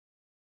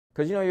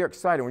Because, you know, you're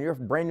excited. When you're a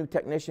brand new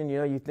technician, you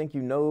know, you think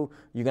you know,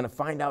 you're going to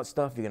find out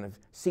stuff. You're going to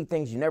see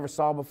things you never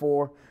saw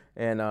before.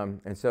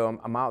 And so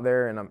I'm out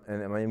there, and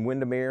I'm in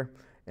Windermere,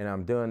 and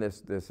I'm doing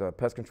this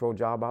pest control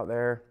job out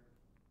there.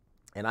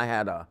 And I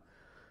had a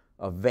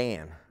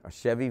van, a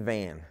Chevy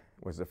van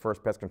was the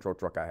first pest control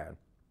truck I had.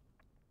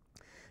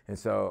 And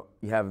so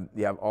you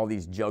have all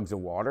these jugs of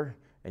water,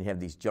 and you have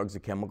these jugs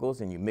of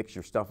chemicals, and you mix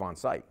your stuff on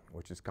site,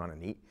 which is kind of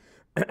neat.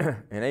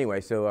 And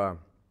anyway, so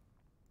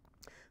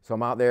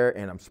I'm out there,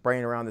 and I'm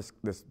spraying around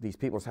these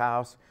people's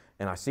house,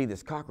 and I see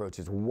this cockroach,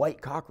 this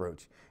white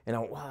cockroach. And I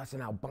went, wow, it's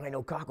an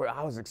albino cockroach.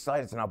 I was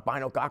excited, it's an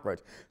albino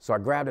cockroach. So I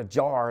grabbed a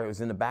jar, it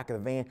was in the back of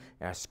the van,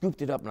 and I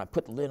scooped it up, and I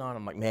put the lid on.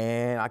 I'm like,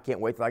 man, I can't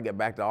wait till I get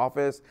back to the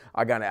office.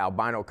 I got an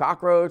albino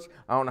cockroach.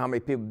 I don't know how many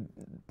people,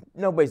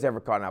 nobody's ever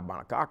caught an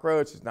albino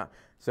cockroach. It's not.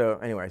 So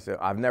anyway, so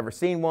I've never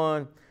seen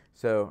one.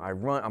 So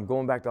I'm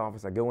going back to the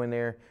office. I go in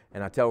there,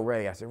 and I tell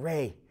Ray, I said,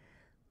 Ray,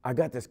 I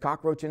got this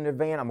cockroach in the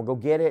van. I'm gonna go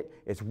get it.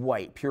 It's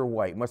white, pure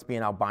white. Must be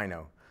an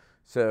albino.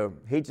 So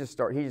he just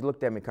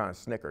looked at me, kind of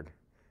snickered,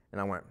 and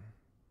I went,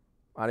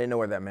 I didn't know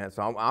what that meant.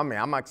 So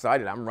I'm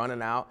excited. I'm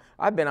running out.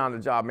 I've been on the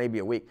job maybe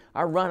a week.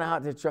 I run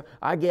out to the truck.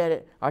 I get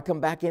it. I come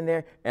back in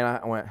there, and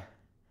I went,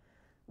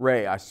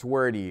 Ray, I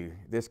swear to you,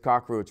 this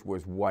cockroach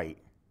was white.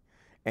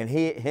 And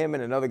him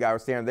and another guy were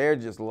standing there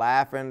just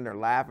laughing. They're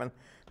laughing.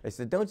 They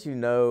said, don't you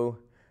know,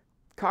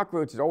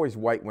 cockroaches are always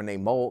white when they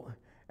molt,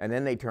 and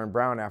then they turn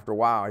brown after a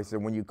while. He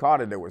said, when you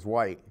caught it, it was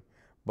white,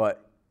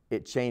 but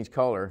it changed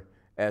color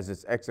as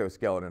its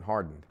exoskeleton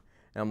hardened.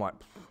 And I'm like,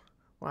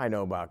 well, I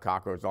know about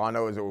cockroaches. All I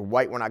know is it was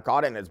white when I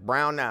caught it, and it's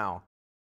brown now.